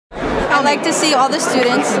I like to see all the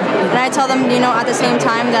students, and I tell them, at the same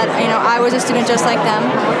time that, I was a student just like them,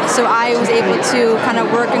 so I was able to kind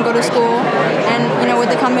of work and go to school, and, with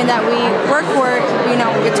the company that we work for,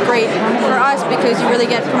 it's great for us because you really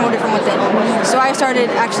get promoted from within. So I started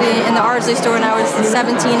actually in the Ardsley store when I was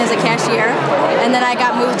 17 as a cashier, and then I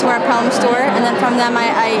got moved to our Pelham store, and then from them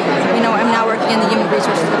I am now working in the Human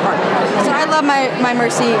Resources Department. So I love my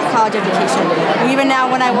Mercy college education. Even now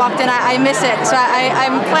when I walked in, I miss it. So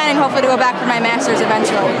I'm planning hopefully to go back for my master's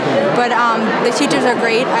eventually. But the teachers are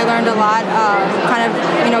great. I learned a lot, kind of,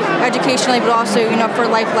 educationally, but also, for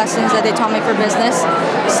life lessons that they taught me for business.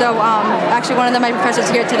 So actually one of my professors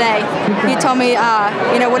here today, he told me,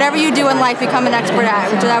 whatever you do in life, become an expert at,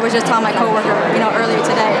 which I was just telling my coworker, earlier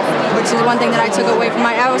today, which is one thing that I took away from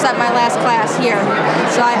I was at my last class here.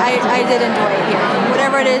 So I did enjoy it here.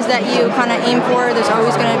 Whatever it is that you kind of aim for, there's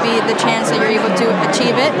always going to be the chance that you're able to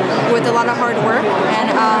achieve it with a lot of hard work and,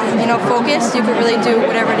 focus. You can really do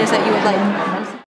whatever it is that you would like.